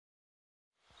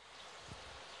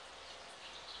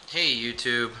Hey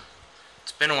YouTube,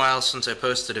 it's been a while since I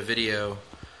posted a video.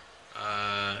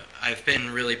 I've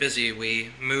been really busy.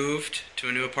 We moved to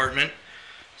a new apartment,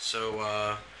 so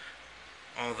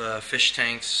all the fish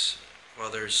tanks, well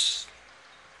there's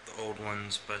the old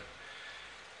ones, but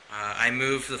I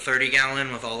moved the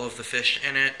 30-gallon with all of the fish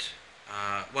in it.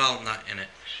 Well, not in it.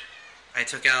 I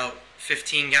took out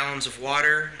 15 gallons of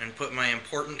water and put my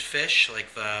important fish,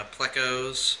 like the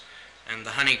plecos and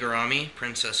the honey gourami,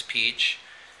 Princess Peach,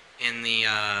 in the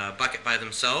bucket by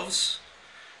themselves,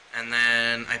 and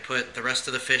then I put the rest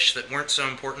of the fish that weren't so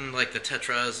important, like the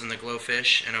tetras and the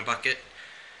glowfish, in a bucket,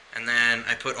 and then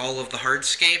I put all of the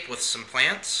hardscape with some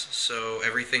plants, so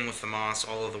everything with the moss,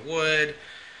 all of the wood,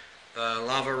 the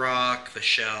lava rock, the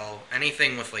shell,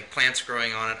 anything with like plants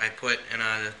growing on it, I put in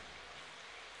a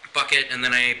bucket, and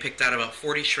then I picked out about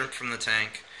 40 shrimp from the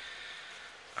tank.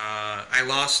 I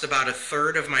lost about a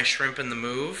third of my shrimp in the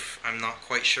move. I'm not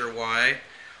quite sure why.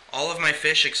 All of my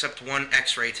fish, except one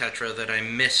X-ray tetra that I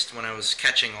missed when I was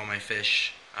catching all my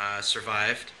fish,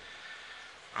 survived.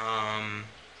 And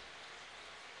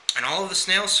all of the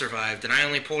snails survived, and I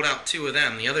only pulled out 2 of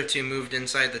them. The other 2 moved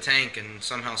inside the tank and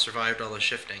somehow survived all the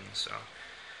shifting. So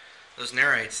those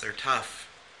nerites, they're tough.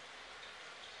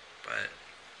 But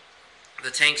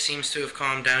the tank seems to have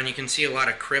calmed down. You can see a lot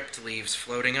of crypt leaves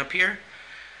floating up here.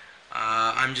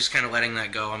 I'm just kind of letting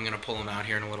that go. I'm going to pull them out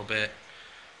here in a little bit.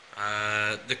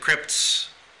 The crypts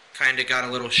kind of got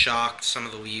a little shocked. Some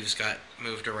of the leaves got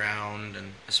moved around,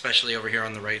 and especially over here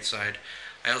on the right side.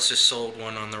 I also sold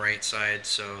one on the right side,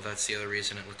 so that's the other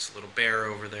reason it looks a little bare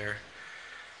over there.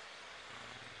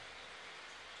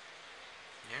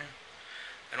 Yeah.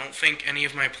 I don't think any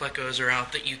of my plecos are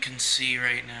out that you can see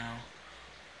right now.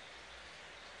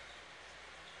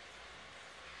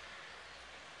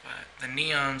 But the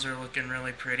neons are looking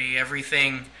really pretty.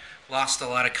 Everything lost a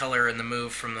lot of color in the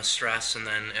move from the stress, and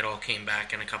then it all came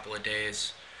back in a couple of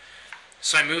days.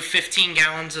 So I moved 15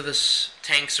 gallons of this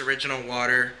tank's original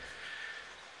water,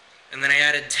 and then I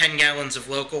added 10 gallons of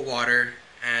local water,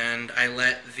 and I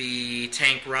let the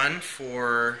tank run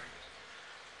for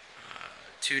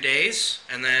 2 days,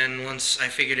 and then once I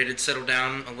figured it had settled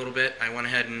down a little bit, I went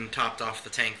ahead and topped off the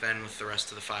tank then with the rest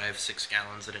of the 5-6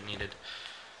 gallons that it needed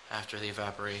after the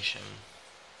evaporation.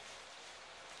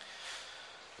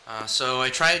 So I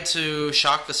tried to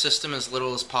shock the system as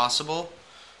little as possible,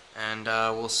 and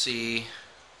we'll see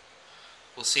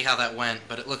how that went.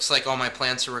 But it looks like all my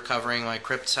plants are recovering. My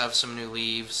crypts have some new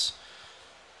leaves,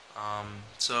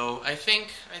 so I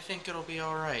think it'll be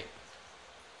all right.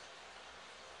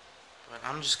 But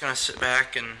I'm just gonna sit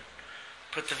back and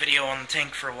put the video on the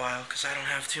tank for a while because I don't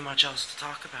have too much else to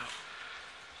talk about.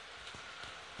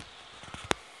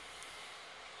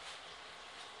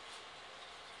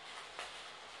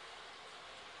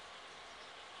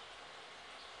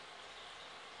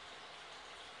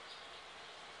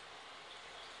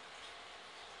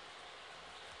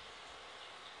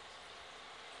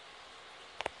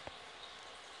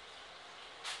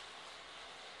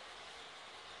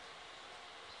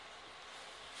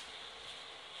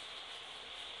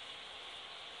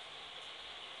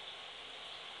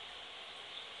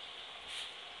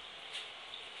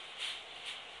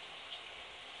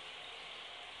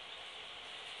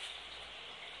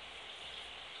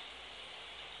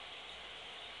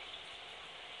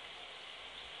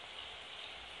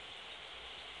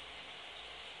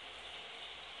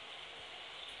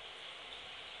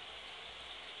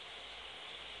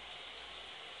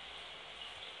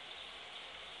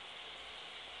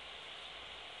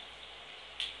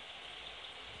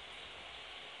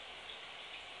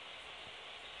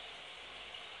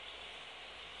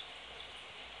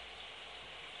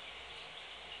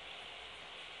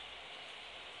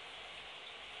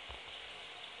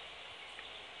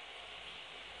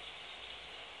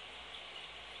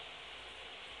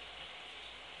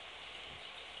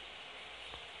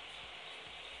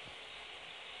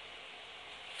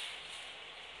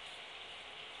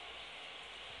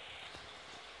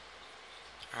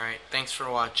 Alright, thanks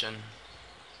for watching.